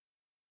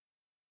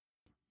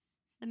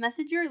The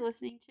message you are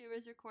listening to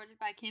is recorded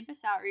by Campus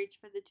Outreach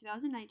for the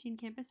 2019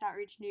 Campus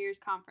Outreach New Year's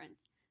Conference.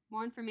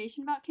 More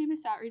information about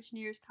Campus Outreach New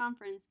Year's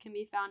Conference can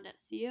be found at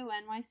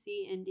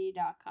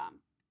conycindy.com.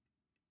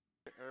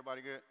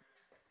 Everybody good?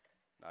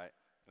 All right,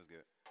 that's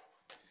good.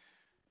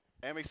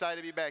 I'm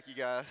excited to be back, you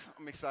guys.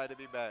 I'm excited to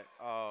be back.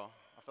 I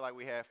feel like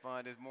we had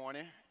fun this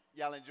morning.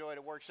 Y'all enjoy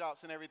the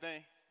workshops and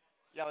everything?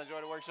 Y'all enjoy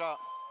the workshop?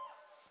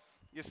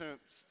 Get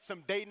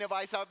some dating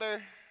advice out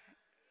there?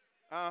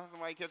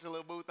 Somebody catch a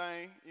little boo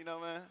thing,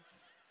 man?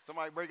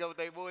 Somebody break up with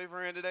their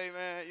boyfriend today,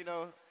 man,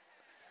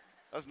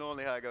 That's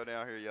normally how I go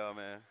down here, y'all,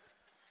 man.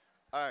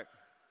 All right.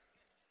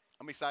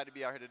 I'm excited to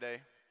be out here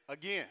today.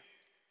 Again,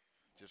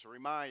 just to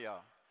remind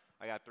y'all,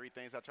 I got 3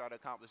 things I try to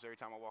accomplish every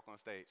time I walk on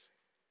stage.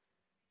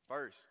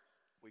 First,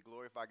 we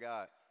glorify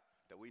God,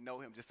 that we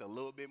know him just a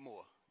little bit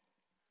more.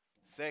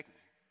 Second,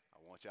 I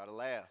want y'all to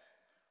laugh.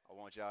 I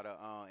want y'all to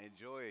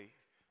enjoy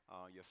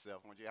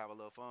yourself. I want you to have a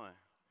little fun.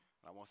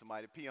 I want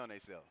somebody to pee on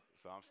themselves.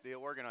 So I'm still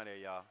working on that,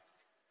 y'all.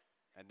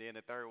 And then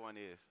the third one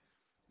is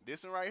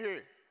this one right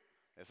here.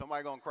 If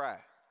somebody gonna cry,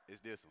 it's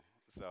this one.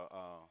 So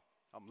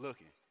I'm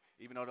looking,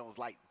 even though that was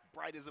like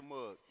bright as a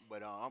mug,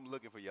 but I'm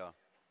looking for y'all.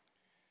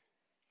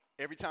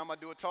 Every time I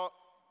do a talk,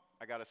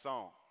 I got a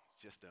song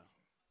just to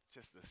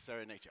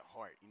serenade your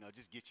heart,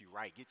 just get you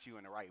right, get you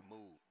in the right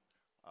mood.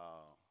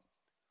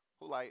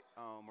 Who like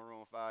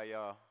Maroon 5,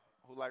 y'all?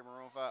 Who like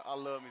Maroon 5? I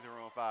love me some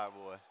Maroon 5,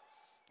 boy.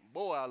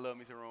 Boy, I love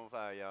me some Maroon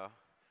 5, y'all.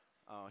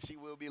 She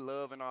Will Be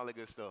Loved and all the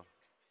good stuff.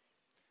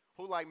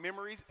 Who like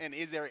Memories? And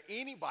is there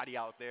anybody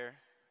out there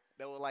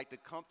that would like to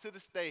come to the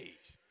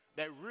stage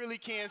that really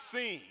can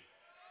sing?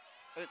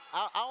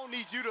 I don't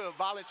need you to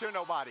volunteer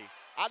nobody.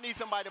 I need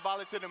somebody to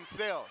volunteer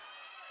themselves.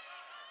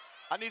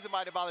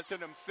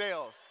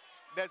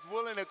 That's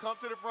willing to come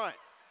to the front.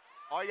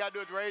 All you got to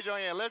do is raise your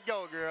hand. Let's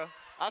go, girl.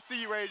 I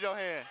see you raise your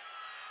hand.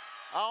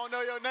 I don't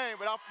know your name,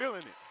 but I'm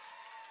feeling it.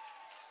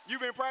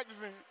 You've been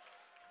practicing.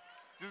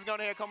 Just go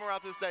ahead and come around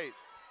to the stage.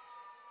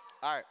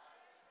 All right.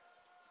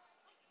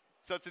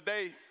 So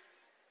today,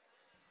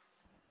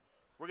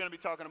 we're going to be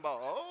talking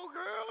about, oh,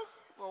 girl,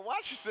 well,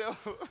 watch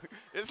yourself.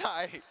 It's all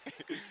right.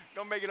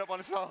 Don't make it up on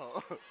the song.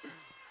 All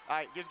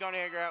right, just go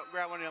ahead and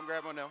grab one of them,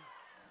 All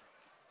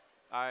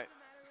right,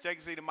 check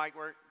and see the mic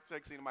work.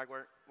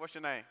 What's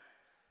your name?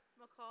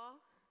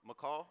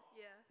 McCall?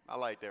 Yeah. I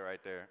like that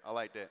right there. I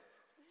like that.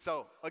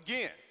 So,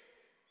 again,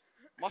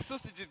 my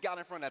sister just got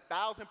in front of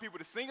 1,000 people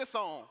to sing a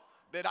song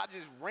that I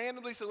just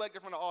randomly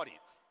selected from the audience.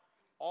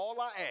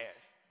 All I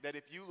ask that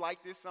if you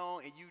like this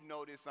song and you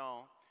know this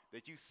song,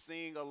 that you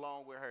sing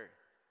along with her.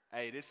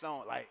 Hey, this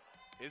song,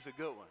 it's a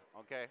good one,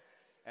 okay?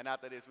 And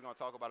after this, we're going to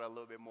talk about it a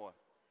little bit more.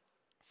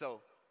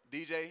 So,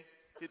 DJ,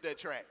 hit that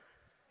track.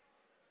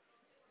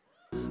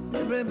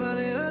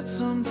 Everybody hurts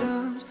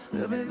sometimes,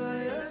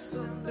 everybody hurts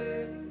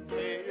someday.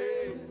 Hey,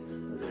 hey.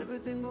 But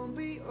everything gon'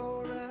 be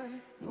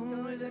alright.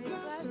 Gonna raise a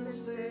glass and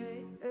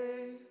say,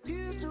 hey.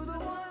 Here's to the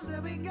ones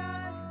that we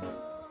got.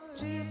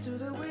 Cheers to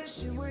the wish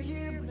you were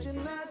here, but you're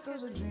not.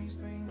 Cause the drinks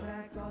bring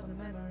back all the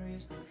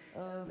memories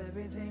of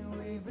everything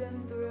we've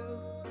been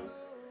through.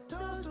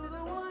 Toast to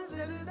the ones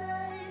that are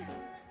today.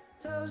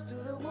 Toast to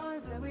the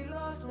ones that we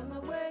lost on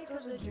the way.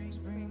 Cause the drinks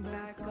bring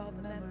back all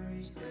the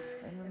memories.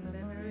 And the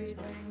memories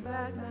bring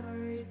back you.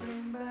 Memories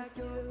bring back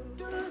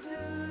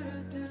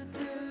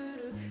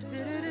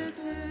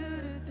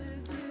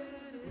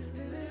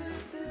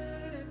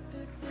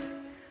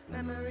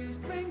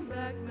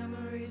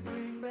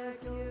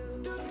you.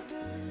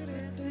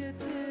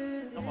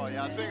 Come on,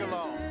 y'all, sing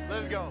along.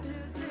 Let's go.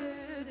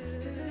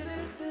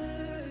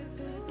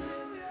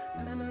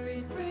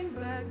 Memories bring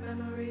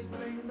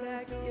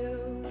back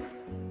you.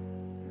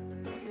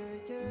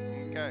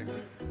 Okay.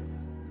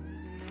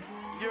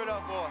 Give it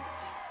up, boy.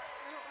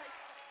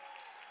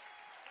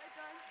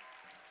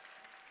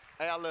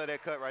 Hey, I love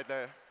that cut right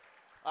there.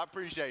 I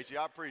appreciate you,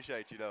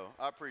 though.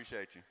 I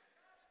appreciate you.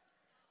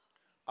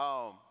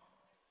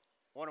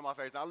 One of my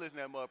favorites, I listened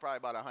to that mug probably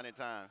about 100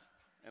 times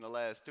in the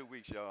last 2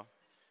 weeks, y'all,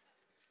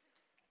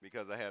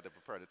 because I had to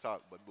prepare to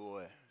talk, but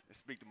boy, it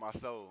speaks to my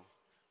soul.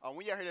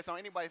 When y'all hear that song,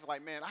 anybody feel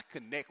like, man, I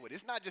connect with it.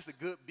 It's not just a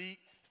good beat.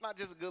 It's not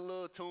just a good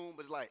little tune,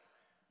 but it's like,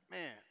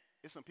 man,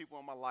 it's some people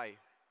in my life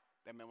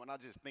that, man, when I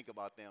just think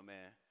about them,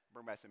 man,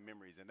 bring back some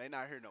memories, and they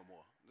not here no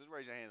more. Just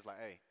raise your hands like,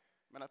 hey,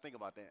 man, I think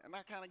about that. And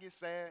I kind of get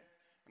sad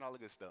and all the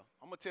good stuff.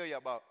 I'm going to tell you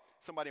about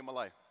somebody in my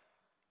life.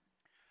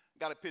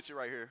 Got a picture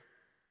right here.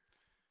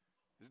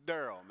 It's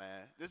Daryl,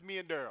 man. This is me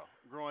and Daryl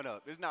growing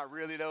up. It's not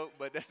really, though,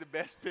 but that's the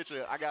best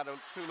picture. I got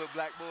 2 little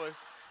black boys.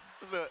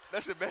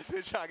 That's the best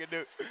picture I can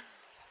do.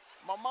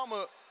 My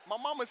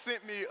mama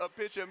sent me a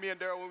picture of me and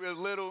Daryl when we was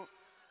little,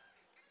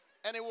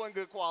 and it wasn't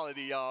good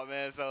quality, y'all,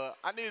 man. So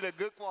I needed a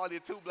good quality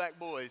of 2 black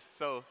boys.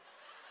 So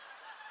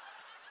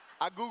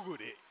I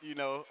Googled it,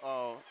 no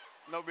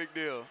big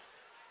deal.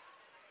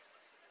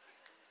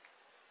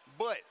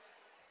 But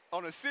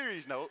on a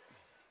serious note,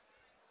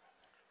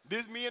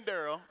 this me and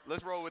Daryl.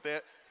 Let's roll with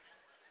that.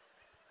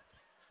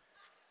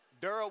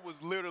 Daryl was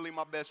literally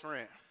my best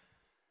friend.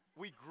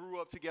 We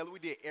grew up together. We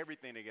did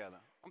everything together.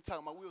 I'm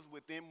talking about we was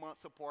within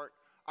months apart.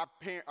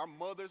 our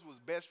mothers was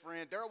best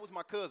friend. Daryl was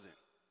my cousin.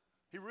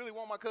 He really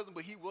wasn't my cousin,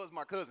 but he was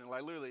my cousin.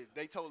 Like, literally,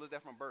 they told us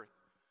that from birth.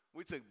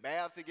 We took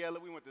baths together.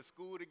 We went to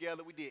school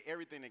together. We did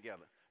everything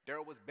together.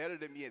 Daryl was better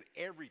than me in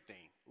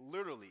everything,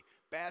 literally.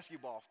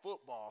 Basketball,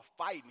 football,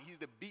 fighting. He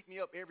used to beat me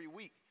up every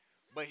week.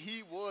 But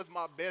he was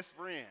my best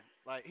friend.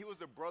 Like, he was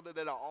the brother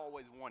that I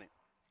always wanted.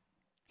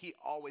 He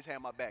always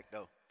had my back,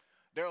 though.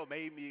 Daryl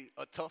made me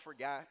a tougher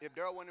guy. If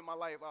Daryl wasn't in my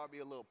life, I'd be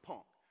a little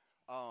punk.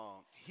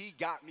 He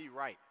got me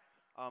right.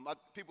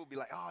 People be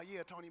like, oh,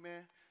 yeah, Tony,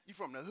 man, you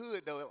from the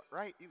hood, though,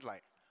 right? He's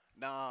like,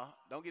 nah,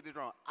 don't get this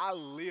wrong. I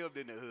lived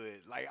in the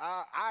hood. Like,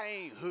 I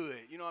ain't hood.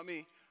 You know what I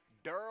mean?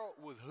 Daryl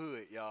was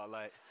hood, y'all.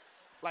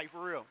 Like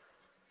for real.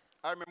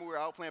 I remember we were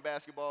out playing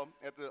basketball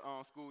at the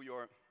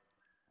schoolyard,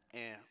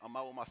 and I'm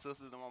out with my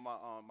sisters and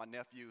my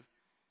nephews,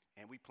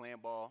 and we playing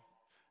ball.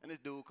 And this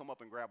dude come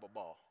up and grab a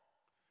ball.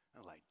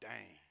 I'm like, dang,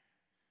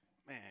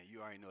 man,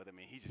 you already know what I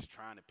mean. He's just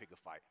trying to pick a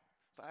fight.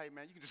 It's like, hey,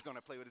 man, you can just go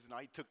and play with this. No,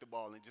 he took the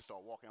ball and just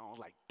started walking on. I was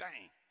like,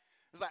 dang.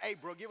 It's like, hey,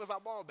 bro, give us our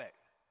ball back.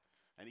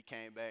 And he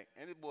came back.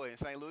 And this boy in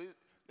St. Louis,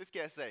 this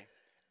cat say,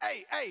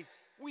 hey,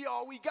 we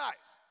all we got.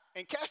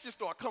 And cats just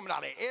start coming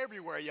out of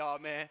everywhere, y'all,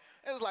 man.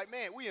 It was like,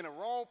 man, we in the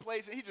wrong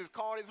place. And he just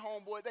called his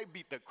homeboy. They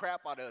beat the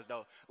crap out of us,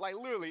 though. Like,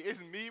 literally,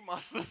 it's me, my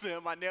sister,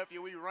 and my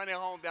nephew. We running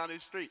home down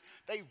this street.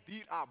 They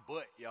beat our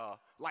butt, y'all.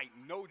 Like,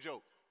 no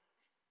joke.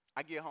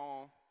 I get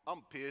home.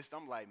 I'm pissed.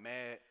 I'm like,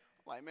 mad.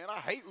 I'm like, man, I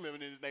hate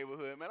living in this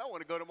neighborhood, man. I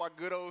want to go to my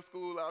good old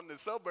school out in the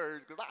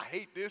suburbs because I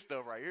hate this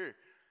stuff right here.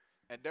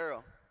 And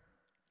Daryl,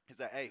 he's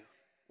like, hey,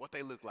 what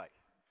they look like?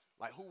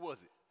 Like, who was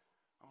it?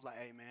 I was like,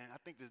 hey, man, I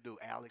think this dude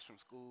Alex from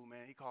school,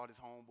 man. He called his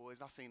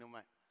homeboys. I seen him,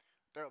 like,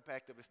 Daryl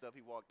packed up his stuff.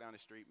 He walked down the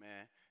street,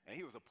 man, and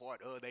he was a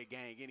part of their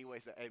gang anyway.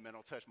 Said, hey, man,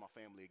 don't touch my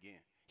family again.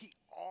 He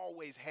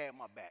always had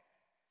my back,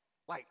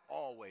 like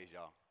always,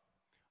 y'all.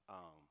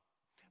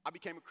 I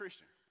became a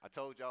Christian. I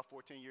told y'all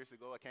 14 years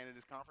ago I came to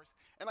this conference,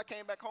 and I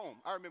came back home.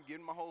 I remember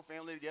getting my whole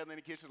family together in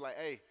the kitchen, like,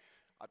 hey,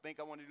 I think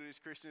I want to do this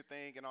Christian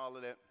thing and all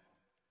of that.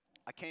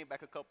 I came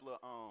back a couple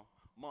of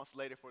months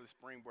later for the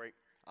spring break.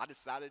 I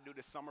decided to do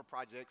the summer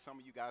project. Some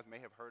of you guys may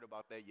have heard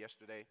about that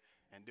yesterday,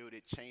 and dude,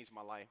 it changed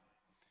my life.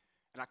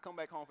 And I come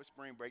back home for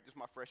spring break. This is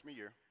my freshman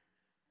year,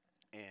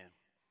 and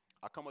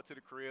I come up to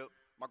the crib.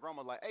 My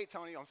grandma's like, hey,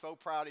 Tony, I'm so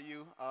proud of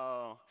you.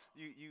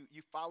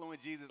 You following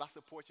Jesus. I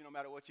support you no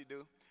matter what you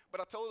do.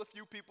 But I told a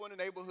few people in the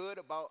neighborhood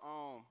about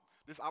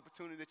this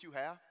opportunity that you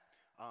have,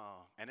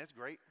 and that's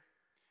great.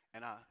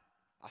 And I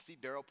see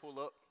Daryl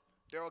pull up.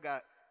 Daryl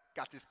got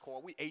this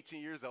car. We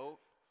 18 years old.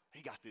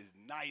 He got this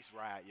nice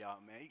ride, y'all,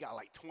 man. He got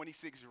like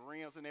 26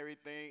 rims and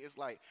everything. It's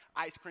like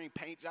ice cream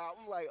paint job.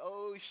 I'm like,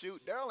 oh, shoot.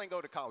 Daryl ain't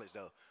go to college,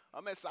 though.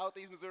 I'm at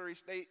Southeast Missouri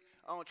State.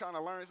 I'm trying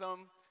to learn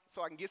something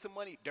so I can get some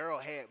money.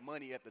 Daryl had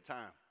money at the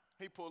time.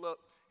 He pulled up.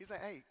 He's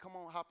like, hey, come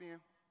on, hop in.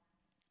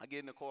 I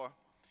get in the car,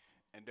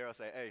 and Daryl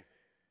say, hey,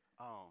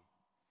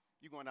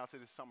 you going out to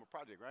this summer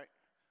project, right?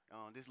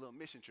 This little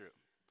mission trip.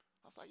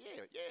 I was like,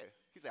 yeah.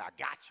 He said, I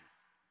got you.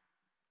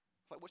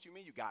 I was like, what you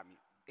mean you got me?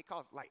 It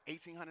cost like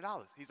 $1,800.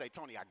 He's like,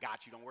 Tony, I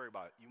got you. Don't worry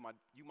about it. You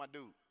my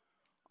dude.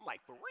 I'm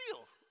like, for real?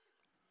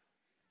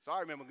 So I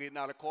remember getting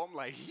out of the car. I'm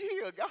like,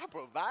 yeah, God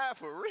provide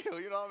for real.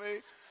 You know what I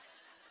mean?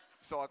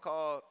 So I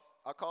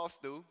called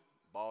Stu,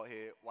 bald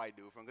head, white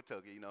dude from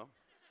Kentucky, you know.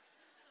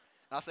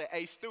 And I said,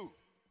 hey, Stu,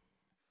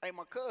 hey,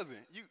 my cousin,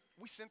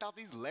 we sent out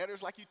these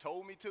letters like you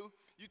told me to.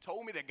 You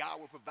told me that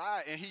God would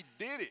provide, and he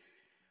did it.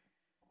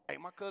 Hey,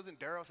 my cousin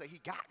Daryl said he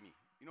got me.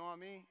 You know what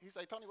I mean? He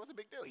said, Tony, what's the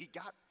big deal?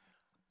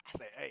 I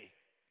said, hey,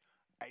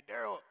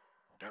 Daryl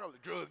a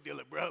drug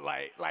dealer, bro.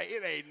 Like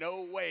it ain't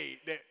no way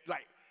that,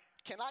 like,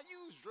 can I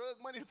use drug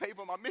money to pay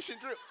for my mission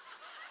trip?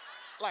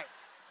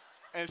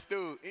 And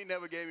Stu, he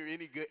never gave me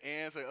any good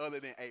answer other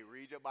than, hey,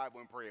 read your Bible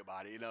and pray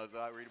about it. You know, so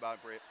I read about it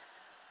and pray.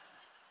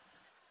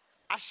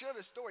 I share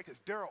the story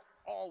because Daryl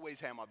always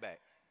had my back.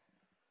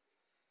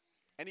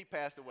 And he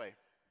passed away.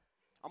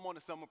 I'm on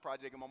the summer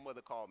project, and my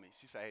mother called me.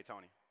 She said, hey,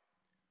 Tony,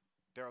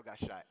 Daryl got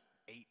shot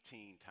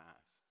 18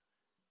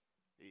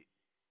 times.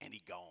 And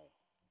he gone.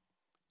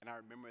 And I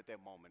remember at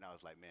that moment, I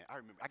was like, man,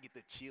 I get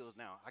the chills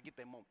now. I get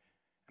that moment.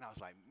 And I was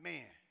like,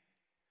 man,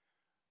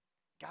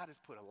 God has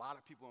put a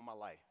lot of people in my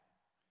life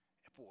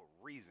for a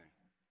reason.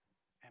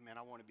 And man,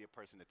 I want to be a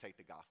person to take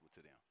the gospel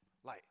to them.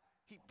 Like,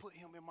 he put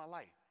him in my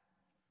life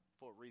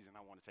for a reason.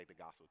 I want to take the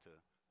gospel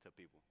to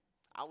people.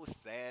 I was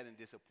sad and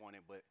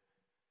disappointed, but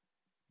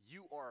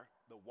you are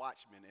the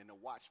watchman and the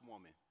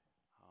watchwoman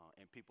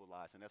in people's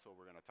lives, and that's what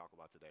we're going to talk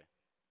about today.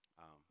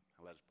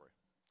 Let us pray.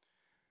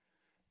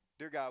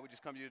 Dear God, we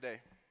just come to you today.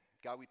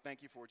 God, we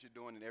thank you for what you're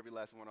doing in every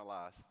last one of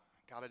our lives.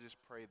 God, I just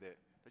pray that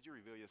you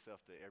reveal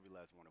yourself to every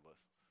last one of us.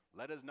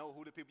 Let us know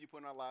who the people you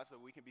put in our lives so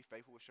we can be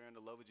faithful with sharing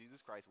the love of Jesus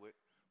Christ with.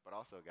 But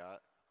also,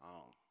 God,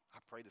 I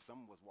pray that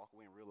some of us walk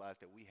away and realize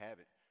that we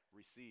haven't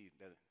received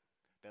that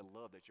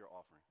love that you're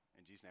offering.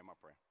 In Jesus' name I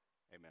pray.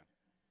 Amen.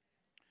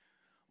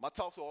 My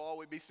talks will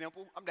always be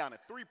simple. I'm down to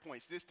 3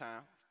 points this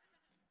time.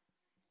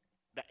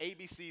 The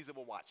ABCs of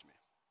a watchman.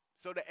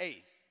 So the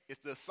A is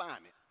the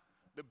assignment.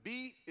 The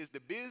B is the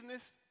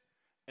business,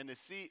 And the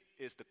C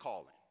is the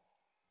calling.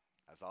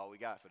 That's all we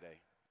got for today.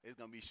 It's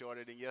going to be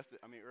shorter than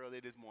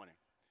earlier this morning.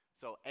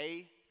 So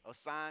A,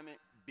 assignment,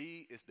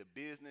 B is the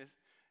business,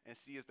 and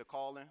C is the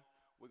calling.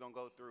 We're going to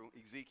go through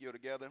Ezekiel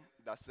together,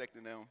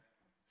 dissecting them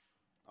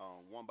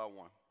one by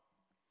one.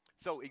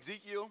 So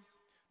Ezekiel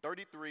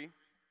 33:7,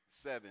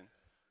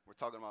 we're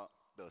talking about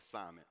the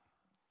assignment.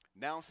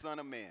 Now, son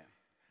of man,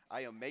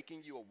 I am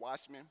making you a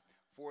watchman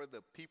for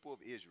the people of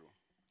Israel.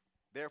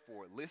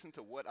 Therefore, listen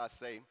to what I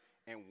say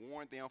and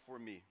warn them for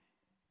me.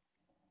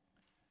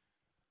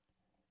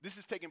 This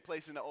is taking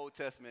place in the Old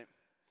Testament,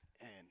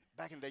 and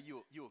back in the day,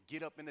 you'll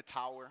get up in the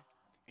tower,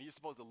 and you're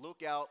supposed to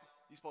look out,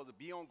 you're supposed to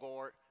be on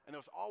guard, and there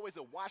was always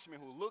a watchman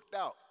who looked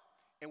out.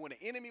 And when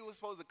the enemy was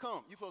supposed to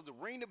come, you're supposed to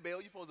ring the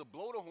bell, you're supposed to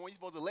blow the horn, you're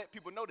supposed to let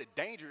people know that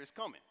danger is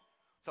coming.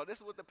 So this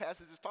is what the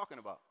passage is talking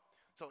about.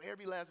 So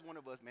every last one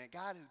of us, man,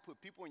 God has put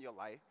people in your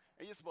life,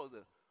 and you're supposed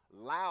to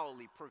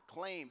loudly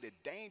proclaim that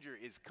danger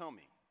is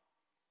coming.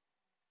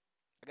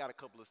 I got a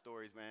couple of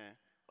stories, man,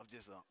 of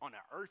just on an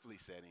earthly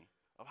setting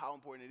of how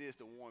important it is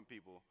to warn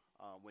people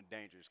when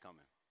danger is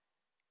coming.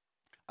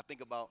 I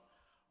think about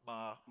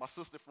my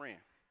sister friend.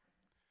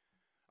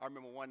 I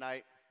remember one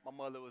night, my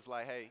mother was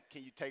like, hey,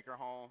 can you take her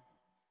home?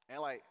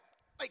 And like,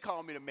 they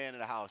call me the man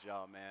of the house,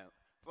 y'all, man.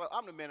 So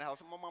I'm the man of the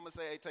house. My mama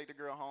say, hey, take the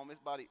girl home.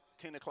 It's about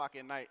 10 o'clock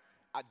at night.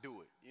 I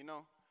do it, you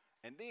know?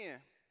 And then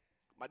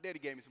my daddy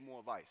gave me some more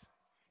advice.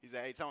 He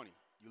said, hey, Tony,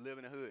 you live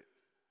in the hood.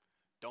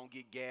 Don't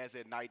get gas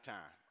at nighttime.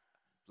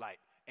 Like,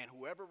 and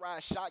whoever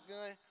rides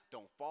shotgun,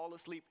 don't fall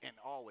asleep, and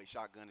always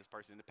shotgun this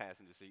person in the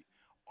passenger seat.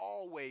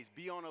 Always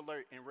be on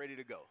alert and ready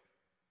to go.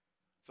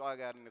 So I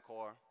got in the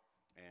car,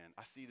 and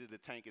I see that the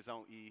tank is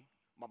on E.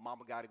 My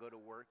mama got to go to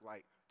work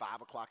like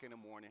 5 o'clock in the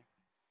morning,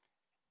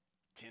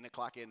 10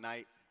 o'clock at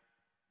night.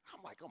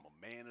 I'm like, I'm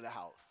a man of the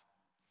house.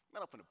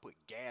 Man, I'm going to put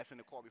gas in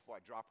the car before I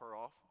drop her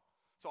off.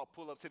 So I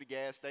pull up to the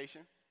gas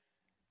station.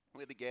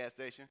 We're at the gas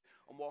station.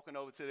 I'm walking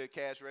over to the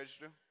cash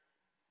register.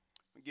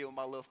 I give them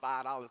my little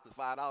 $5, because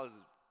 $5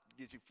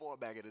 gets you 4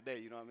 back in the day,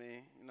 you know what I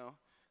mean? You know,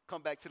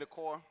 come back to the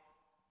car,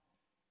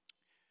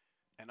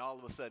 and all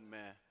of a sudden,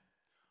 man,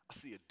 I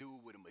see a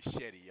dude with a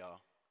machete, y'all.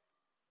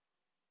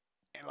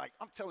 And like,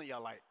 I'm telling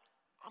y'all, like,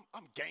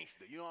 I'm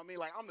gangster, you know what I mean?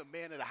 Like, I'm the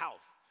man of the house.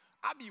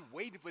 I be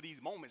waiting for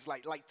these moments.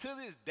 Like to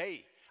this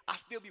day, I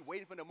still be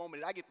waiting for the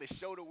moment that I get to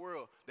show the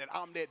world that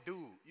I'm that dude.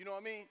 You know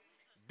what I mean?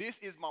 This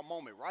is my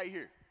moment right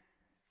here.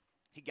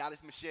 He got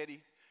his machete.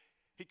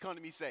 He come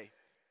to me and say,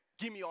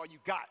 give me all you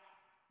got.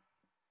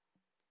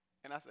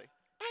 And I say,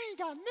 I ain't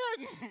got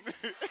nothing.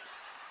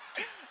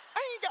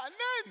 I ain't got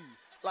nothing.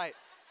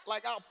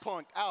 Like I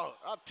punked out.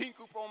 I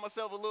tinkled on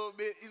myself a little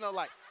bit, you know,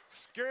 like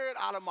scared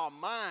out of my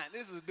mind.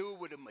 This is a dude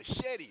with a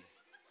machete.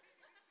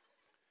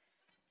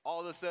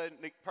 All of a sudden,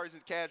 the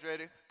person's cash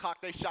ready,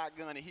 cocked their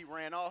shotgun, and he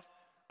ran off.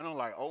 And I'm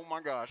like, oh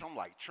my gosh. I'm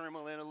like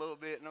trembling a little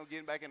bit, and I'm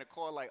getting back in the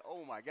car like,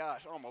 oh my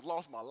gosh, I almost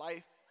lost my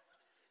life.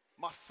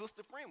 My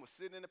sister friend was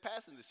sitting in the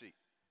passenger seat.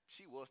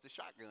 She was the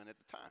shotgun at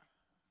the time.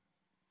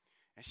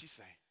 And she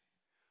say,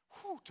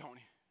 whew,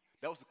 Tony,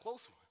 that was the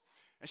close one.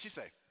 And she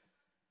say,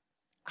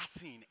 I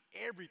seen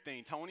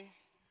everything, Tony.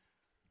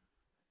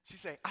 She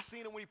say, I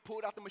seen him when he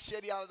pulled out the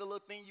machete out of the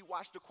little thing you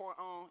washed the car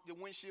on the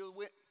windshield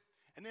with.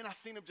 And then I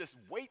seen him just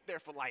wait there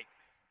for like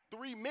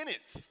 3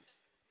 minutes.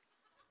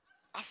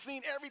 I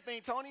seen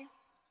everything, Tony.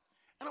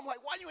 And I'm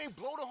like, why you ain't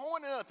blow the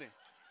horn or nothing?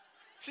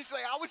 She say,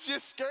 I was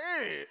just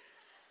scared.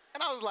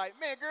 And I was like,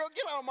 man, girl,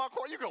 get out of my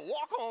car. You can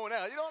walk home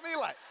now. You know what I mean?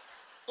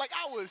 Like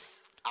I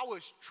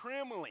was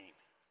trembling.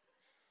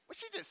 But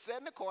she just sat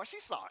in the car. She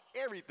saw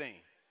everything.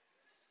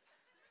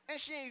 And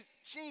she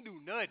ain't do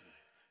nothing.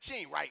 She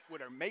ain't right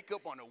with her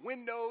makeup on the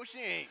window. She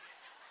ain't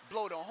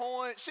blow the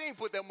horn. She ain't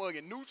put that mug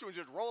in neutral and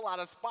just roll out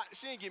of spot.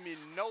 She ain't give me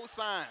no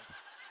signs.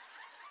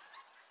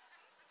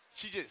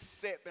 She just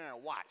sat there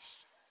and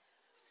watched.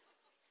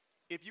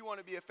 If you want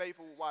to be a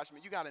faithful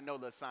watchman, you got to know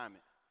the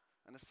assignment.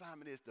 An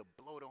assignment is to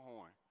blow the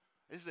horn.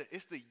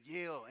 It's to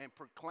yell and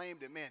proclaim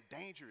that, man,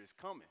 danger is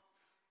coming.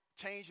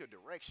 Change your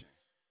direction.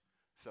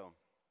 So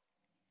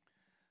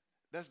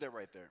that's that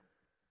right there.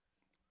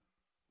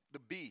 The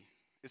B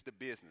is the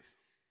business.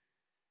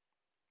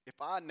 If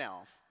I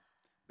announce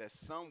that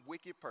some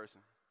wicked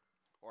person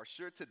are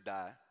sure to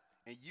die,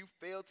 and you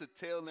fail to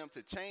tell them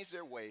to change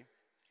their way,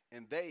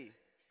 and they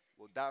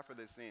will die for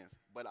their sins,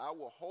 but I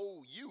will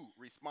hold you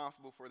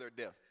responsible for their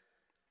death.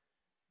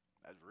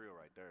 That's real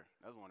right there.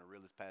 That's one of the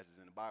realest passages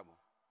in the Bible.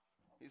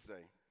 He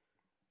say,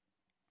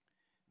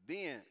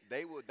 then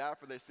they will die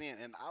for their sin,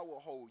 and I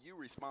will hold you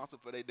responsible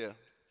for their death.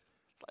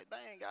 It's like,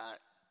 dang, God,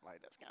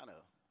 like that's kind of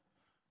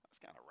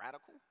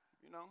radical,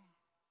 you know?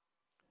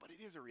 But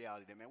it is a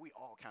reality that, man, we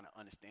all kind of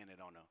understand it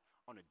on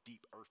a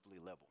deep earthly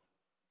level.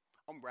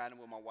 I'm riding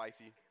with my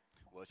wifey.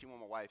 Well, she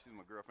wasn't my wife. She was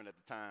my girlfriend at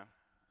the time.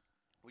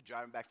 We're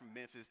driving back from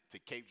Memphis to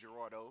Cape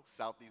Girardeau,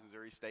 southeast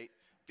Missouri State,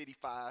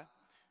 55,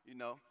 you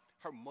know.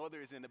 Her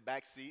mother is in the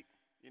back seat.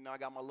 You know, I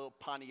got my little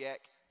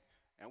Pontiac,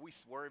 and we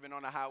swerving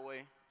on the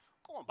highway,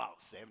 going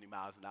about 70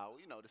 miles an hour,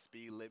 you know, the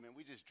speed limit.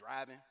 We just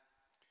driving,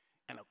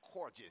 and a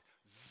car just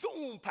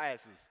zoom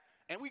passes.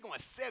 And we going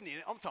 70,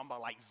 and I'm talking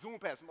about like zoom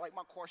past. Like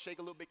my car shake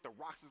a little bit, the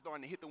rocks are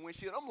starting to hit the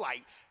windshield. I'm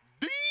like,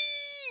 ding!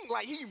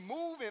 Like he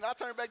moving. I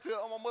turn back to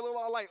my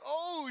mother-in-law like,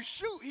 oh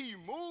shoot, he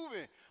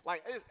moving.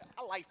 Like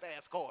I like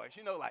fast cars,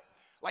 you know, like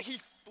he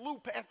flew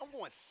past. I'm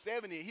going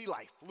 70, and he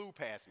like flew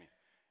past me.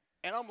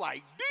 And I'm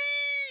like,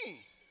 ding!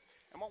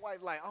 And my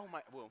wife like, oh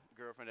my, well,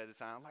 girlfriend at the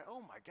time, like,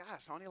 oh my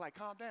gosh, honey, like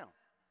calm down.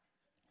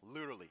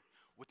 Literally,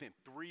 within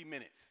 3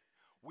 minutes,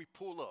 we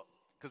pull up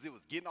because it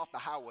was getting off the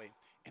highway,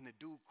 and the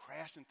dude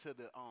crashed into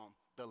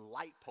the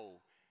light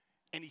pole,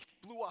 and he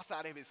flew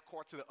outside of his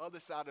car to the other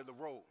side of the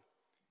road,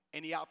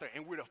 and he out there,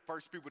 and we're the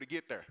first people to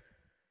get there.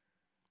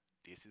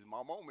 This is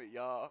my moment,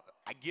 y'all.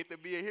 I get to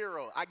be a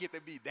hero. I get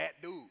to be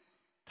that dude.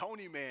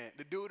 Tony, man,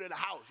 the dude in the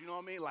house, you know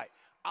what I mean? Like,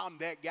 I'm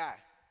that guy.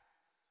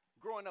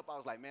 Growing up, I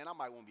was like, man, I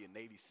might want to be a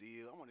Navy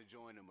SEAL. I want to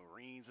join the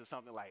Marines or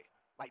something like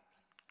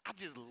I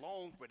just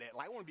long for that.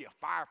 Like, I want to be a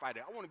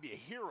firefighter. I want to be a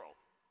hero.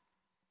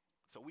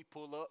 So we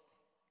pull up.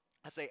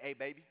 I say, hey,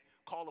 baby,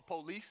 call the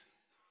police.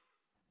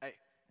 Hey,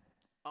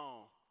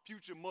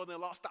 future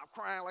mother-in-law, stop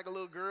crying like a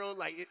little girl.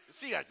 Like,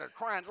 she out there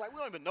crying. It's like, we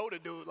don't even know the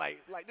dude.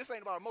 Like, this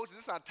ain't about emotion.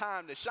 This is our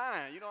time to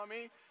shine. You know what I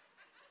mean?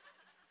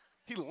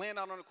 He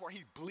landed out on the car.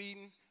 He's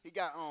bleeding. He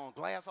got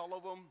glass all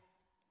over him.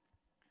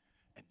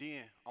 And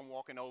then I'm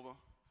walking over.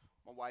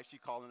 My wife, she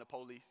calling the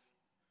police.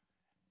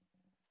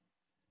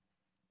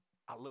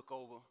 I look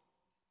over,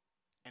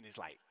 and it's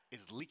like,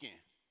 it's leaking.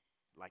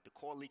 Like the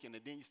car leaking,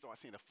 and then you start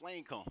seeing the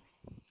flame come.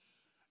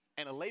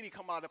 And a lady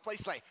come out of the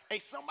place like, hey,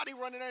 somebody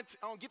run in there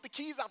and get the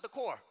keys out the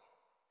car.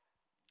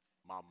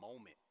 My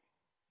moment.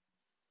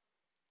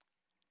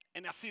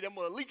 And I see that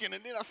mother leaking,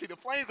 and then I see the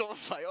flames going.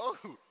 It's like, oh.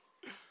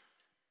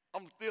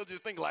 I'm still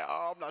just thinking like,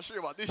 oh, I'm not sure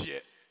about this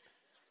yet.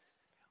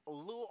 A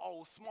little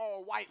old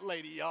small white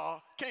lady,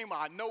 y'all, came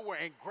out of nowhere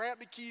and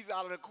grabbed the keys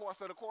out of the car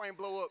so the car ain't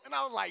blow up. And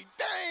I was like,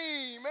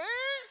 dang, man,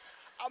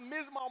 I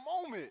missed my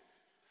moment.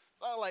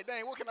 So I was like,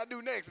 dang, what can I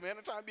do next, man?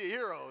 I'm trying to be a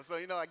hero. So,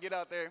 I get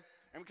out there,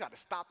 and we try to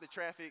stop the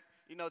traffic,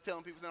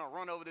 telling people to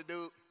run over the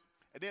dude.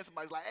 And then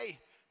somebody's like, hey,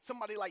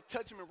 somebody like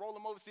touch him and roll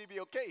him over, see if he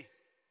okay.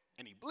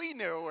 And he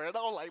bleeding everywhere, and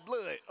all like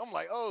blood. I'm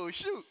like, oh,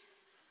 shoot.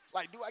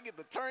 Like, do I get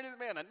to turn this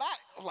man or not?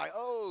 I'm like,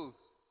 oh,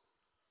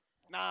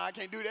 nah, I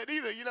can't do that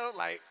either,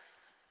 like,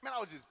 man, I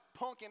was just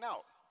punking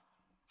out.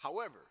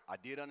 However, I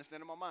did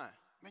understand in my mind,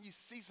 man, you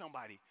see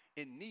somebody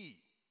in need,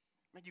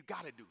 man, you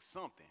got to do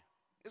something.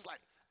 It's like,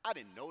 I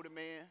didn't know the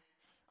man.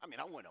 I mean,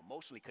 I wasn't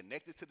emotionally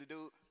connected to the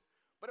dude.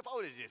 But if I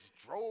would have just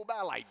drove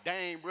by like,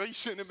 dang, bro, you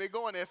shouldn't have been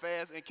going that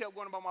fast and kept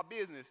going about my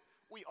business,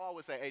 we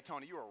always say, hey,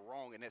 Tony, you are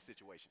wrong in that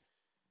situation.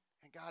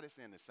 And God is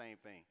saying the same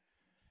thing.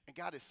 And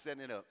God is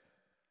setting it up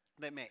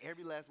that, man,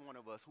 every last one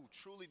of us who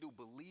truly do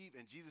believe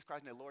in Jesus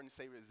Christ and their Lord and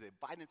Savior is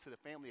invited into the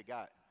family of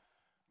God.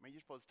 Man, you're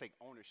supposed to take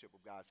ownership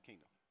of God's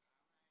kingdom.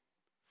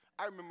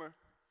 I remember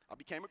I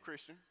became a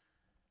Christian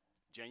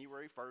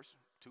January 1st,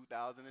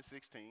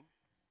 2016.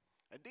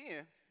 And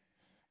then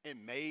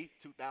in May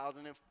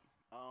 2006,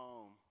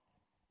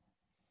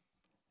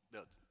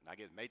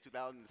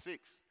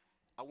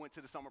 I went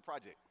to the summer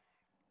project.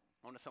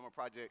 On the summer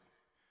project,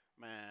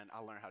 man, I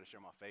learned how to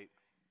share my faith.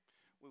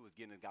 We was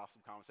getting a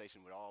gospel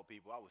conversation with all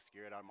people. I was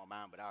scared out of my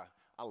mind, but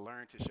I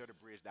learned to share the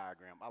bridge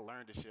diagram. I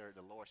learned to share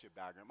the lordship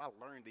diagram. I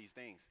learned these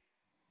things.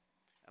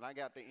 And I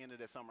got to the end of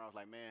that summer, I was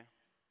like, man,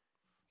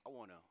 I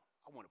wanna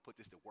put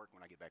this to work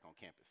when I get back on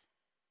campus.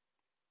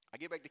 I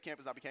get back to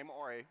campus, I became an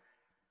RA,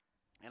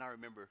 and I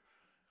remember,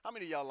 how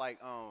many of y'all like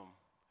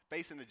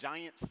Facing the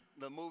Giants,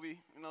 the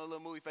movie, the little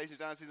movie Facing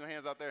the Giants, see some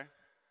hands out there?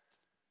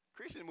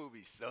 Christian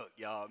movies suck,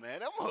 y'all, man.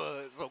 That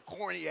was so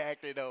corny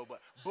acting though, but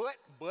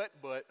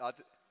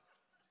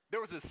there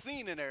was a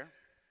scene in there,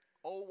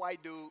 old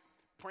white dude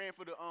praying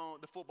for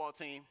the football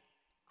team.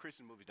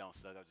 Christian movies don't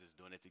suck. I was just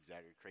doing it to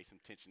exaggerate, create some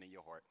tension in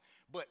your heart.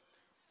 But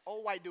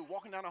old white dude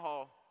walking down the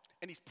hall,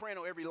 and he's praying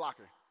on every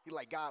locker. He's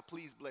like, God,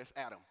 please bless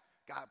Adam.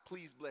 God,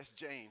 please bless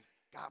James.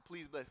 God,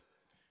 please bless.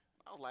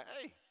 I was like,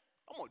 hey,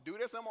 I'm going to do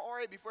this. I'm an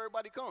RA before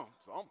everybody comes.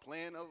 So I'm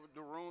playing over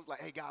the rooms like,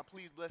 hey, God,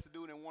 please bless the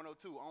dude in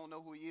 102. I don't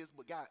know who he is,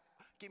 but God,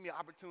 give me an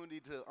opportunity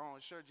to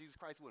share Jesus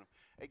Christ with him.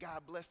 Hey,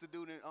 God, bless the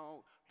dude in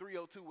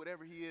 302,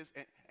 whatever he is,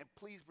 and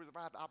please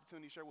provide the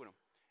opportunity to share with him.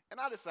 And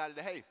I decided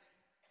that, hey,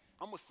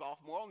 I'm a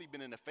sophomore. I've only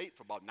been in the faith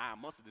for about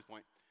 9 months at this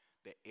point.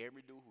 That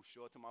every dude who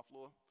showed up to my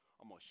floor,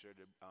 I'm going to share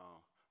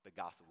the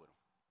gospel with him.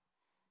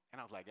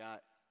 And I was like, God,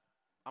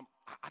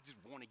 I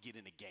just want to get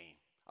in the game.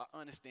 I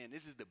understand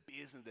this is the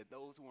business that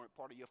those who aren't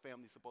part of your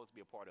family are supposed to be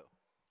a part of.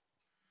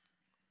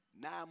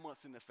 9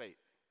 months in the faith.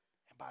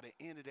 And by the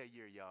end of that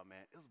year, y'all,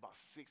 man, it was about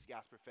 6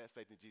 guys professed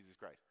faith in Jesus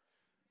Christ.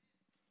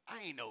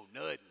 I ain't know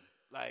nothing.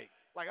 Like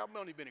I've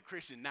only been a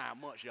Christian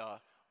 9 months, y'all.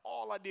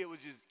 All I did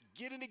was just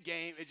get in the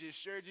game and just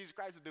share Jesus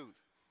Christ with dudes.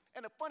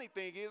 And the funny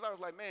thing is, I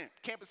was like, man,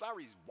 campus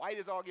outreach, white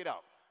as all get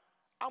out.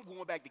 I'm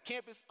going back to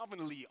campus. I'm going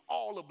to lead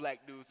all the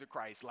black dudes to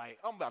Christ. Like,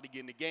 I'm about to get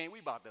in the game. We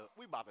about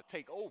to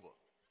take over.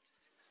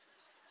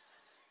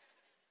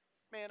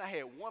 Man, I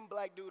had one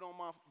black dude on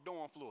my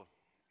dorm floor.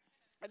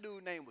 That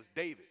dude's name was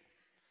David.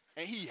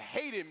 And he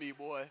hated me,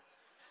 boy.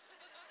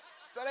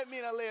 So that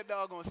means I led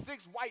doggone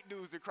 6 white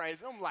dudes to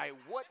Christ. I'm like,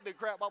 what the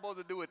crap am I supposed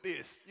to do with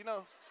this? You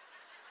know?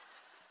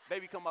 They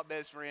become my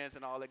best friends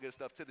and all that good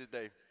stuff to this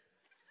day.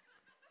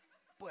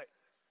 But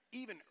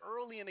even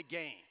early in the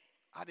game,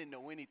 I didn't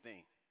know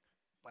anything.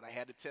 But I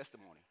had the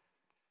testimony,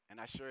 and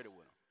I shared it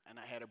with them. And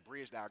I had a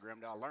bridge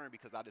diagram that I learned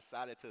because I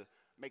decided to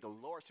make a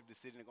lordship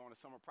decision to go on a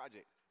summer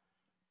project.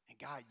 And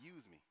God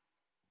used me.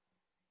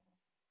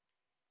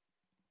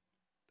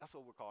 That's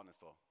what we're calling this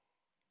for.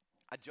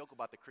 I joke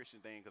about the Christian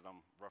thing because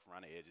I'm rough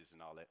around the edges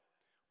and all that.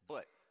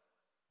 But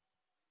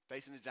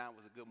Facing the Giant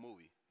was a good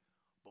movie.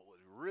 But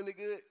what's really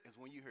good is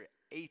when you hear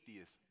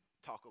atheists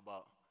talk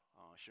about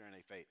sharing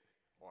their faith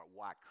or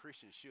why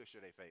Christians should share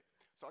their faith.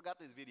 So I got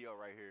this video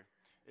right here.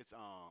 It's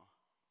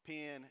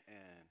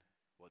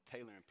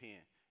Taylor and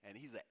Penn. And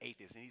he's an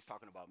atheist, and he's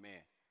talking about, man,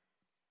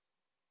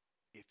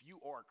 if you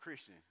are a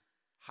Christian,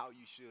 how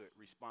you should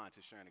respond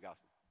to sharing the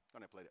gospel. Go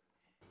ahead and play that.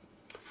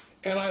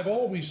 And I've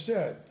always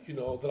said,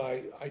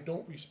 that I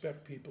don't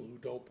respect people who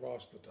don't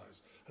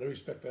proselytize. I don't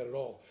respect that at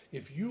all.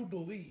 If you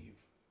believe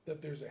that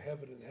there's a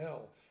heaven and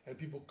hell, and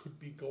people could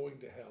be going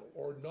to hell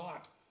or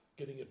not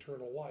getting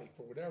eternal life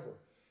or whatever,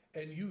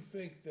 and you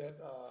think that,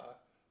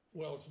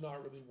 it's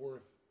not really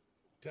worth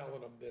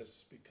telling them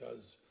this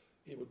because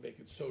it would make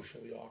it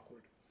socially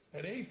awkward.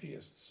 And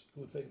atheists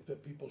who think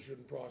that people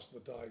shouldn't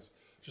proselytize,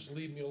 just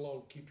leave me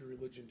alone, keep your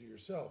religion to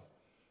yourself.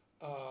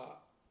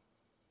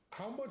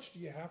 How much do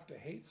you have to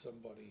hate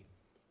somebody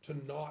to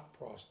not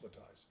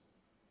proselytize?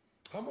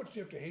 How much do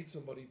you have to hate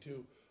somebody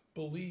to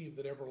believe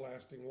that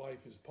everlasting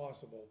life is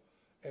possible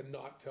and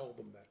not tell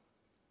them that?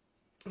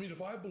 I mean,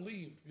 if I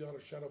believed, beyond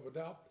a shadow of a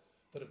doubt,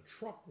 that a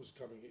truck was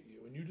coming at you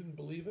and you didn't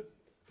believe it,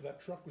 that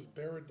truck was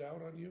bearing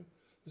down on you,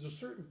 there's a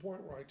certain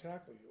point where I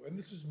tackle you. And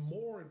this is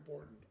more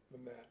important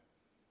than that.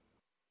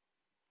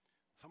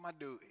 So my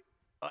dude,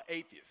 an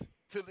atheist,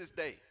 to this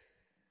day,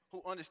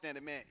 who understand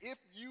that, man, if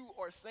you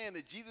are saying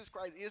that Jesus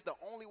Christ is the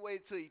only way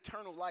to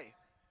eternal life,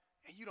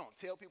 and you don't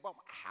tell people,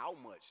 how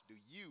much do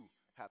you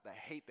have to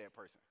hate that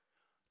person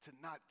to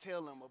not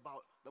tell them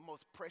about the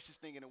most precious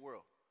thing in the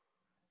world?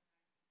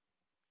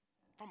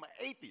 From an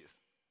atheist.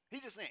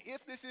 He's just saying,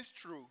 if this is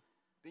true,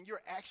 then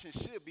your action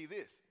should be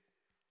this.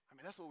 I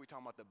mean, that's what we're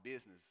talking about, the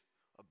business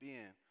of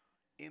being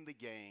in the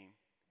game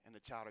and the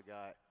child of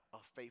God, a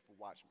faithful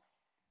watchman.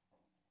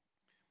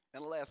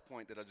 And the last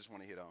point that I just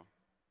want to hit on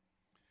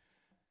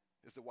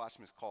is the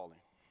watchman's calling.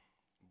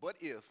 But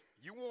if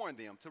you warn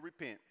them to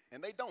repent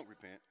and they don't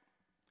repent,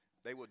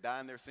 they will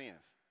die in their sins,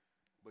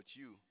 but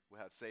you will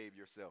have saved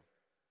yourself.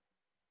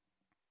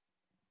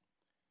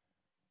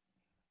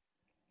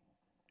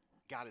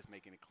 God is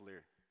making it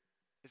clear.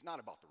 It's not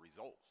about the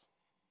results,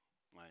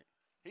 right?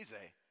 He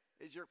say,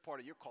 it's your part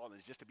of your calling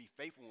is just to be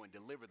faithful and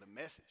deliver the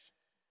message.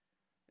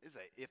 He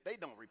say, if they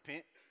don't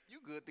repent, you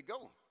good to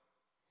go.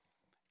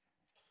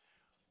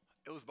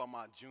 It was about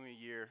my junior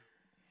year,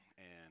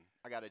 and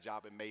I got a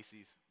job at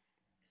Macy's.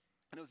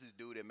 And it was this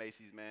dude at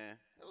Macy's, man.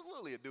 It was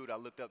literally a dude I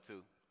looked up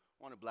to.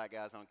 One of the black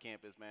guys on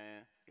campus,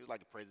 man. He was like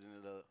the president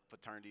of the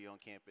fraternity on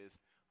campus.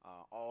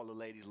 All the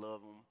ladies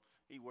love him.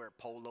 He wear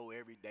polo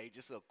every day.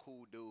 Just a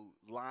cool dude,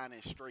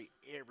 lining straight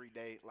every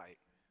day. Like,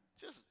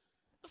 just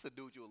a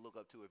dude you would look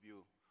up to if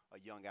you're a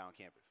young guy on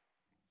campus.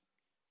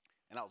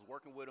 And I was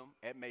working with him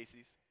at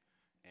Macy's,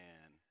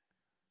 and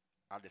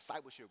our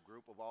discipleship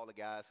group of all the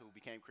guys who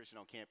became Christian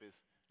on campus,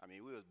 I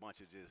mean, we was a bunch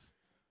of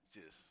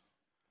just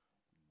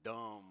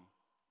dumb,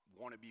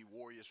 wannabe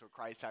warriors for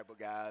Christ type of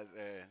guys.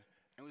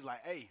 And we was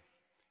like, hey,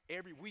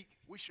 every week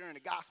we sharing the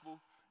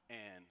gospel,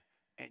 and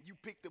you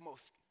pick the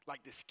most,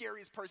 like the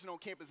scariest person on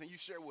campus, and you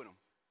share with them.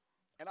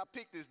 And I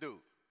picked this dude.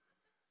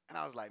 And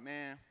I was like,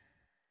 man,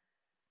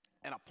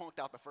 and I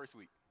punked out the first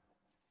week.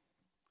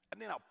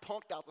 And then I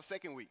punked out the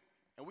second week.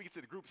 And we get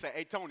to the group and say,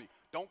 hey, Tony,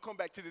 don't come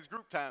back to this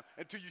group time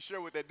until you share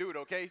with that dude,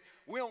 okay?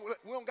 We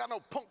don't got no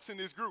punks in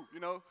this group,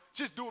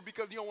 Just do it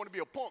because you don't want to be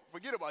a punk.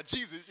 Forget about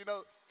Jesus,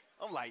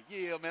 I'm like,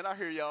 yeah, man, I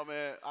hear y'all,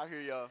 man. I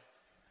hear y'all.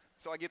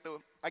 So I get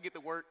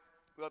to work.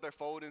 We out there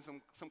folding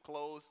some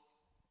clothes.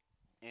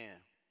 And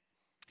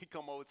he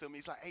come over to me.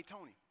 He's like, hey,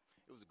 Tony.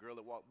 It was a girl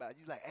that walked by.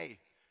 He's like, hey,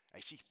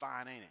 she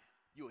fine, ain't it?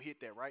 You'll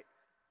hit that, right?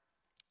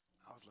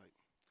 I was like,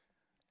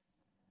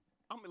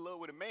 I'm in love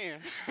with a man.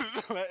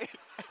 Like,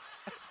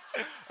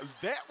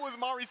 that was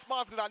my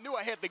response because I knew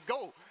I had to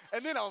go.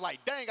 And then I was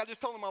like, dang, I just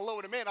told him I'm in love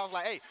with a man. I was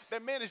like, hey,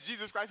 that man is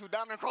Jesus Christ who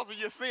died on the cross for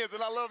your sins,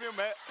 and I love him,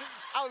 man.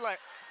 I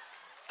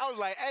was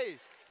like, hey,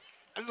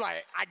 it's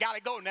like, I got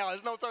to go now.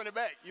 There's no turning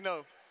back,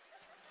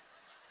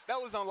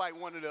 That was on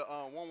like one of the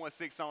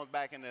 116 songs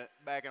back in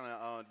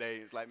the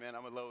days. Like, man,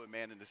 I'm in love with a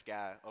man in the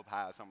sky, up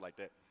high, or something like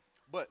that.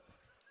 But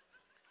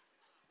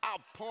I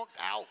punked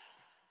out.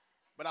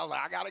 But I was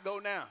like, I got to go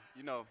now,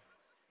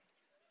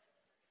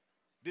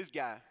 This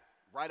guy,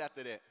 right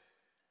after that,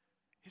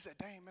 he said,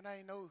 dang, man, I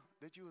didn't know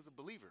that you was a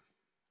believer.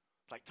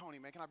 It's like, Tony,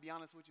 man, can I be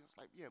honest with you? It's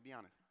like, yeah, be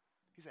honest.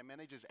 He said, man,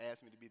 they just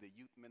asked me to be the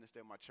youth minister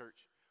at my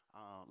church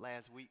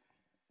last week.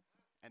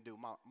 And, dude,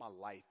 my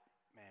life,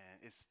 man,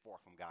 it's far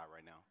from God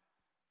right now.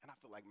 And I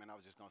feel like, man, I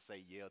was just going to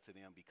say yeah to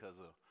them because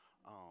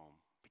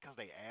because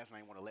they asked and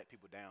I didn't want to let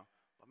people down.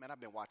 But, man, I've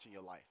been watching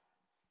your life.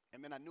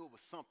 And, man, I knew it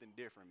was something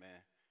different,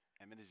 man.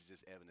 And, man, this is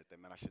just evident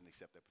that, man, I shouldn't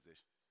accept that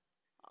position.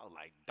 I was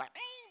like,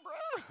 dang,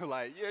 bro.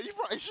 Like, yeah, you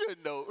probably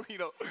shouldn't, though. You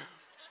know,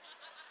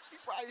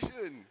 you probably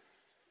shouldn't.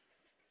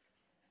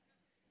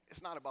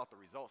 It's not about the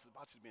results. It's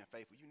about just being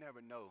faithful. You never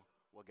know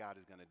what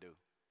God is going to do.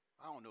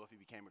 I don't know if he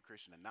became a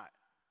Christian or not.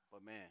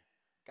 But, man,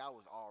 God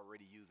was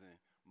already using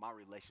my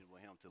relationship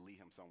with him to lead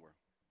him somewhere.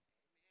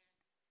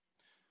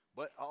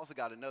 But I also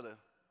got another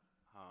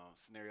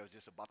scenario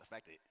just about the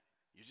fact that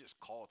you're just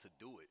called to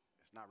do it.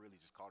 It's not really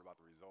just called about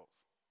the results.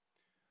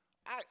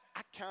 I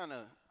kind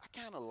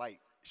of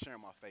like sharing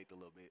my faith a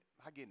little bit.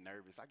 I get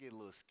nervous. I get a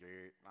little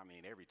scared. I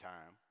mean, every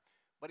time.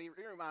 But it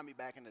reminds me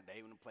back in the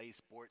day when I played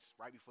sports,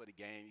 right before the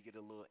game, you get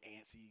a little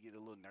antsy, you get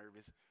a little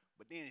nervous.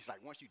 But then it's like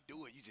once you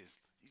do it, you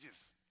just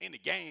in the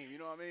game, you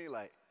know what I mean?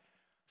 Like,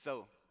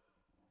 so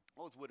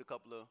I was with a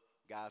couple of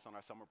guys on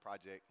our summer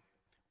project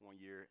one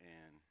year,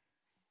 and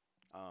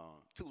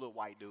two little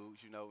white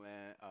dudes, you know,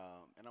 man.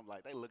 And I'm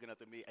like, they looking up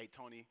to me. Hey,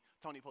 Tony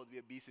supposed to be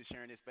a beast at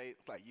sharing his faith.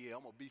 It's like, yeah,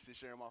 I'm a beast at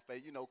sharing my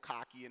faith. You know,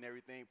 cocky and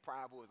everything.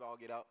 Prideful as all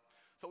get out.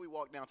 So we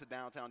walk down to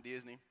downtown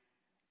Disney,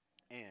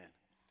 and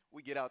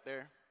we get out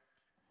there.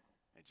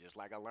 And just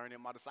like I learned in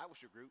my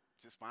discipleship group,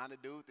 just find a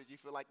dude that you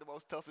feel like the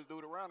most toughest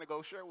dude around and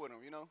go share with him,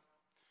 you know.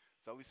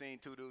 So we seen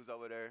two dudes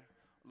over there,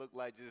 look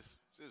like just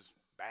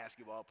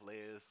basketball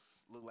players,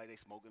 look like they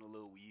smoking a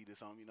little weed or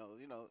something,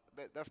 you know.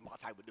 That's my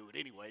type of dude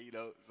anyway, you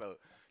know. So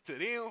to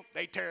them,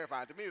 they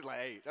terrified. To me, it's like,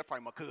 hey, that's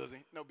probably my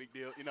cousin, no big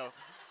deal, you know.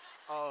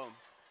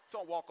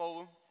 So I walk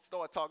over,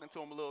 start talking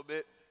to him a little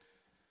bit,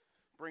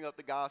 bring up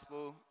the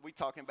gospel. We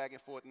talking back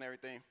and forth and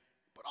everything.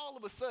 But all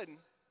of a sudden,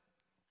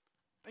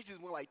 they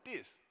just went like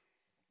this.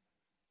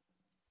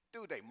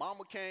 Dude, they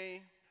mama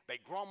came, they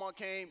grandma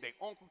came, they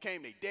uncle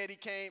came, they daddy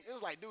came. It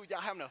was like, dude, y'all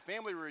having a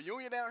family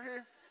reunion down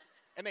here?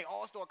 And they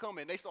all start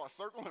coming. They start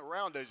circling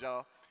around us,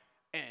 y'all.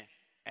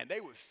 And they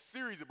were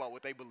serious about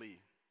what they believed.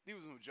 These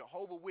was some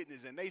Jehovah's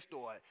Witnesses, and they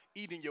started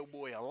eating your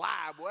boy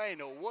alive. Boy, I didn't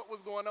know what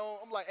was going on.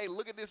 I'm like, hey,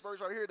 look at this verse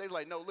right here. They was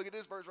like, no, look at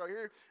this verse right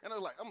here. And I'm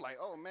like,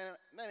 oh, man,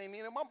 that ain't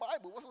even in my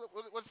Bible.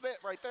 What's that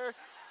right there?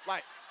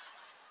 Like,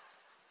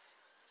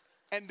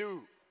 and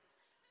dude,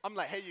 I'm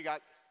like, hey, you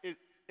got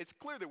it's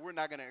clear that we're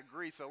not going to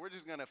agree, so we're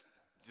just going to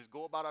just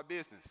go about our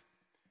business.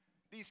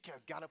 These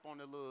cats got up on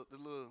the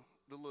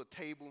little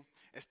table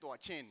and start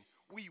chanting,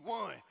 we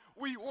won,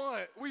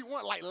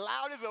 like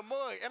loud as a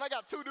mug. And I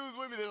got two dudes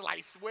with me that's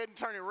like sweating,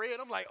 turning red.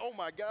 I'm like, oh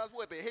my gosh,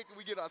 what the heck did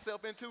we get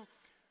ourselves into?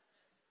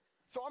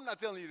 So I'm not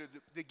telling you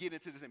to get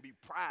into this and be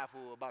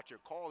prideful about your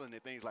calling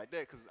and things like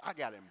that, because I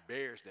got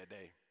embarrassed that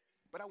day.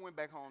 But I went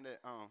back home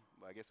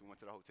I guess we went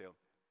to the hotel.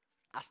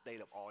 I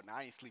stayed up all night.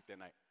 I didn't sleep that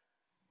night.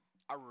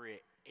 I read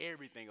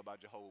everything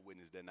about Jehovah's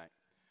Witnesses that night.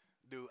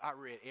 Dude, I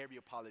read every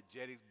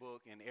apologetics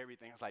book and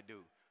everything. I was like,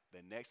 dude,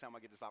 the next time I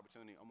get this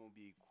opportunity, I'm going to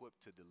be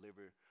equipped to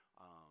deliver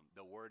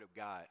the word of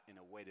God in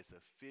a way that's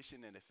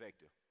efficient and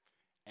effective.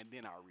 And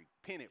then I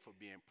repented for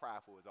being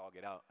prideful as all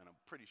get out, and I'm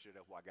pretty sure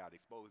that's why God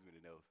exposed me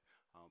to those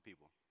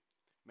people.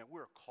 Man,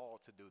 we're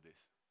called to do this,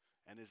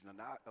 and it's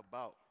not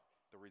about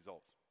the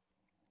results.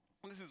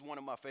 This is one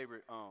of my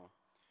favorite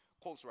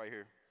quotes right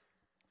here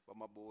by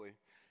my boy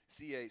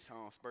C.H.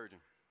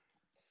 Spurgeon.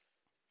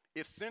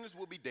 If sinners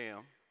will be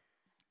damned,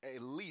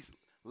 at least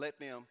let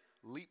them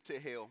leap to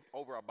hell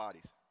over our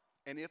bodies.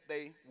 And if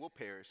they will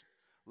perish,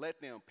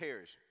 let them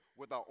perish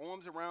with our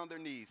arms around their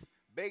knees,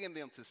 begging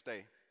them to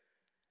stay.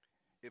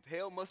 If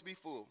hell must be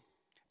full,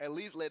 at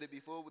least let it be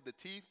full with the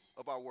teeth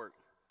of our work.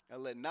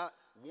 And let not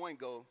one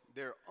go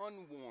there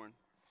unwarned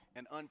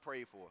and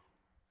unprayed for.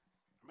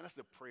 I mean, that's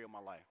the prayer of my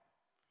life.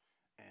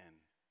 And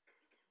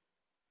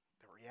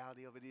the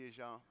reality of it is,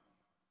 y'all,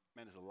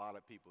 man, there's a lot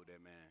of people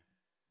that, man,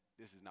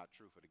 this is not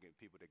true for the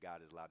people that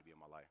God has allowed to be in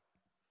my life.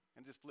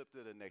 And just flip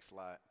to the next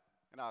slide,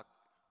 and I'll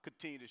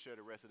continue to share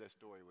the rest of that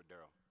story with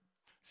Daryl.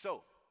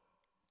 So,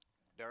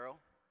 Daryl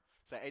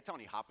said, hey,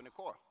 Tony, hop in the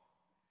car.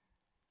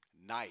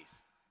 Nice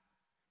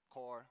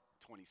car,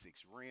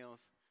 26 rims,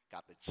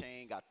 got the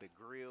chain, got the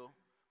grill,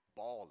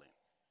 balling.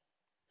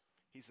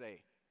 He said,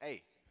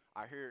 hey,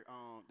 I hear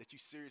that you're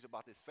serious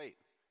about this faith.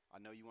 I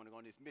know you want to go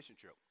on this mission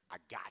trip. I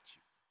got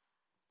you.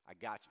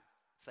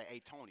 Say,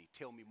 hey, Tony,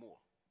 tell me more.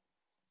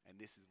 And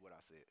this is what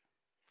I said.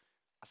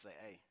 I said,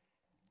 hey,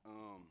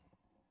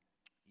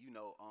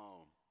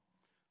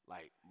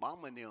 like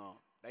mama and them,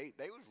 they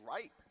was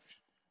right.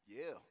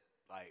 Yeah,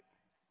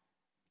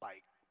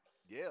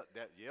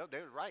 they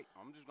was right.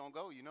 I'm just gonna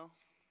go, you know.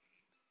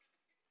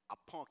 I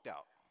punked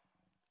out.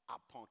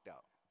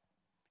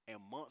 And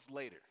months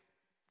later,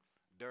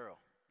 Daryl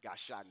got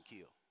shot and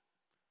killed.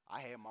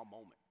 I had my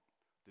moment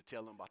to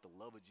tell him about the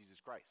love of Jesus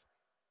Christ,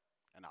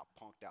 and I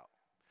punked out.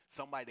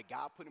 Somebody that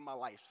God put in my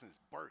life since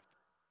birth,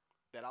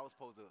 that I was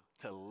supposed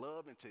to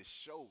love and to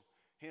show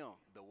him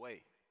the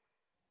way.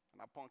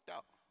 And I punked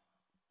out.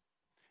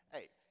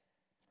 Hey,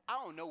 I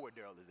don't know where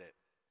Daryl is at,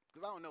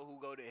 because I don't know who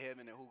go to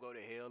heaven and who go to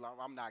hell.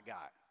 I'm not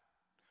God.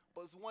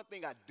 But it's one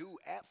thing I do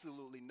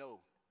absolutely know,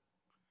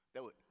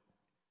 that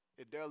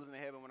if Daryl is in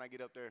heaven when I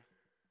get up there,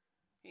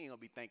 he ain't going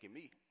to be thanking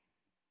me.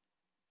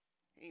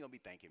 He ain't going to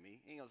be thanking me.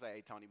 He ain't going to say,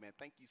 hey, Tony, man,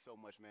 thank you so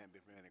much, man, for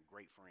being a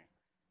great friend.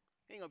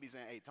 He ain't going to be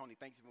saying, hey, Tony,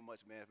 thank you so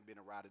much, man, for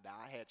being a ride or die.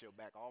 I had your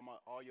back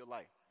all your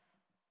life.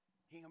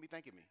 He ain't going to be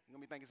thanking me. He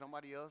going to be thanking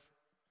somebody else.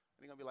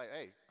 And he going to be like,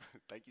 hey,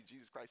 thank you,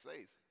 Jesus Christ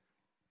saves.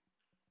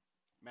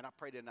 Man, I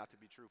pray that not to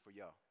be true for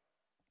y'all.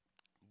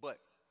 But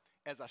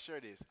as I share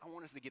this, I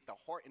want us to get the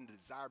heart and the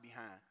desire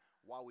behind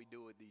why we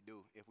do what we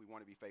do if we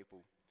want to be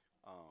faithful.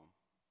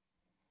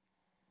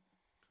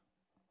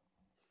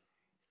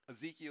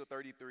 Ezekiel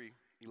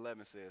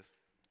 33:11 says,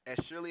 as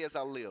surely as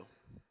I live,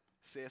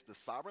 says the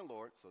sovereign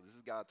Lord, so this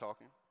is God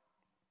talking,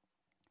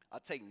 I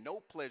take no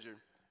pleasure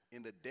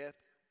in the death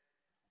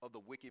of the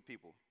wicked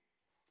people.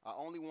 I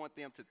only want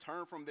them to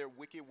turn from their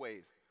wicked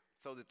ways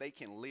so that they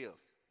can live.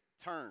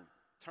 Turn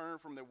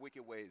from their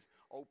wicked ways,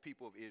 O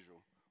people of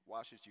Israel.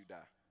 Why should you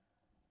die?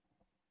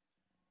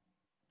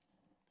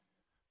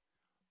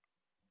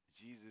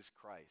 Jesus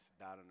Christ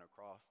died on the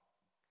cross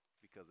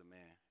because of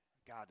man.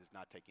 God does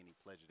not take any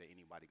pleasure that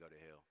anybody go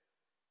to hell.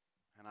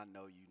 And I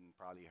know you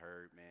probably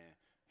heard, man,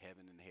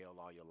 heaven and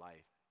hell all your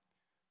life.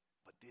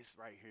 But this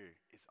right here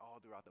is all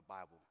throughout the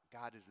Bible.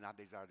 God does not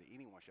desire that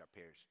anyone shall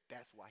perish.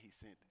 That's why he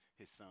sent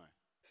his son.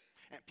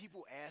 And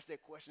people ask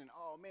that question,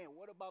 oh, man,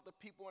 what about the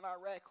people in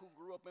Iraq who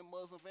grew up in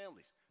Muslim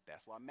families?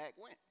 That's why Mac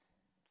went.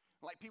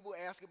 Like people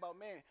ask about,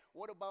 man,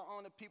 what about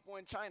the people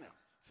in China?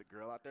 It's a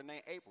girl out there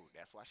named April.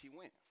 That's why she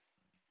went.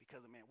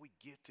 Because, man, we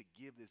get to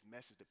give this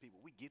message to people.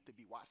 We get to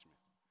be watchmen.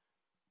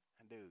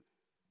 And, dude,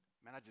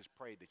 man, I just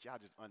pray that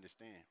y'all just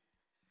understand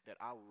that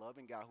our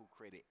loving God who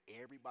created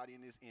everybody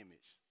in this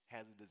image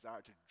has a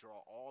desire to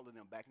draw all of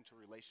them back into a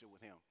relationship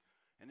with him.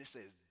 And it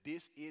says,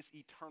 this is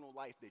eternal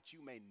life, that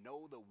you may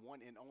know the one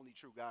and only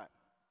true God.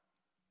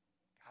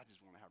 God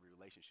just want to have a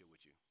relationship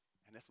with you.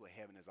 And that's what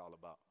heaven is all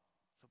about.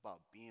 It's about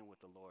being with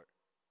the Lord.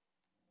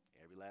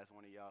 Every last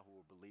one of y'all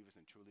who are believers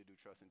and truly do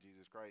trust in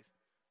Jesus Christ,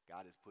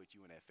 God has put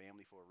you in that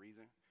family for a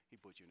reason.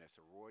 He put you in that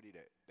sorority,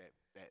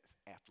 that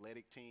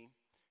athletic team.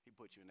 He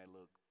put you in that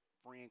little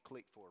friend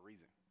clique for a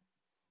reason.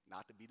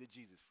 Not to be the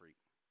Jesus freak,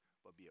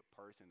 but be a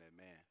person that,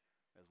 man,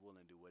 that's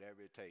willing to do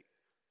whatever it takes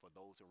for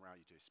those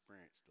around you to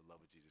experience the love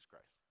of Jesus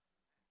Christ.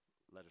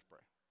 Let us pray.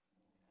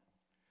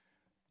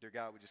 Dear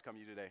God, we just come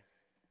to you today.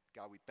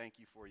 God, we thank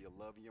you for your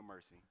love and your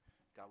mercy.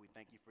 God, we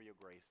thank you for your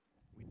grace.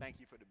 We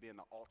thank you for being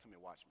the ultimate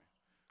watchman,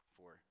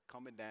 for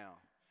coming down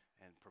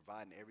and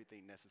providing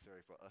everything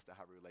necessary for us to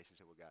have a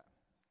relationship with God.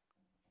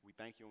 We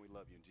thank you and we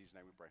love you. In Jesus'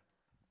 name we pray.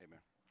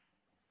 Amen.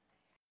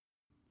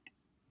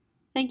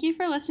 Thank you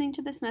for listening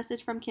to this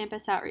message from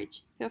Campus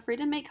Outreach. Feel free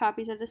to make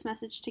copies of this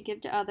message to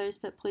give to others,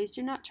 but please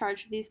do not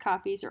charge for these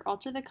copies or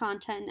alter the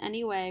content in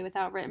any way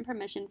without written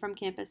permission from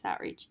Campus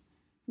Outreach.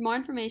 For more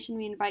information,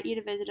 we invite you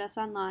to visit us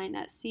online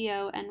at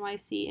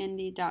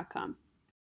conycindy.com.